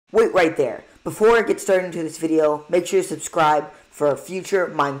Wait right there. Before I get started into this video, make sure to subscribe for future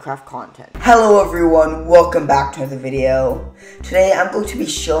Minecraft content. Hello everyone, welcome back to another video. Today I'm going to be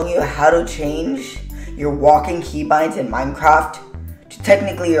showing you how to change your walking keybinds in Minecraft to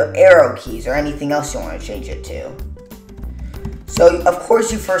technically your arrow keys or anything else you want to change it to. So of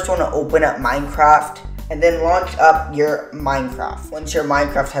course you first want to open up Minecraft and then launch up your Minecraft. Once your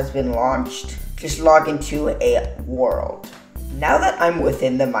Minecraft has been launched, just log into a world. Now that I'm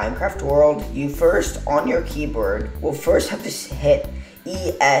within the Minecraft world, you first, on your keyboard, will first have to hit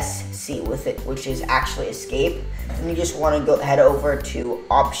ESC with it, which is actually escape. Then you just want to head over to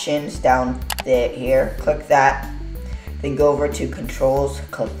options down there here, click that. Then go over to controls,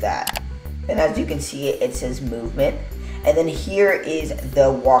 click that. Then as you can see, it says movement. And then here is the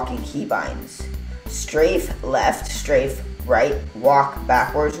walking keybinds. Strafe left, strafe right, walk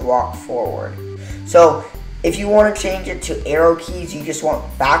backwards, walk forward. So if you want to change it to arrow keys, you just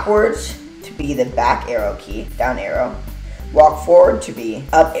want backwards to be the back arrow key, down arrow. Walk forward to be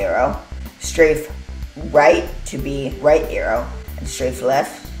up arrow. Strafe right to be right arrow. And strafe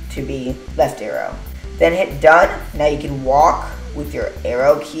left to be left arrow. Then hit done. Now you can walk with your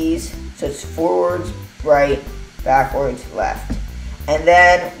arrow keys. So it's forwards, right, backwards, left. And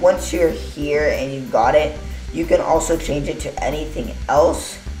then once you're here and you got it, you can also change it to anything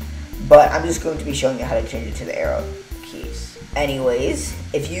else. But I'm just going to be showing you how to change it to the arrow keys. Anyways,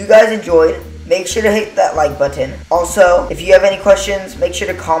 if you guys enjoyed, make sure to hit that like button. Also, if you have any questions, make sure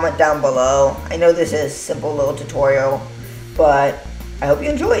to comment down below. I know this is a simple little tutorial, but I hope you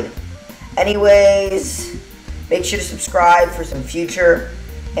enjoyed. Anyways, make sure to subscribe for some future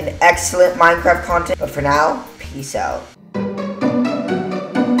and excellent Minecraft content. But for now, peace out.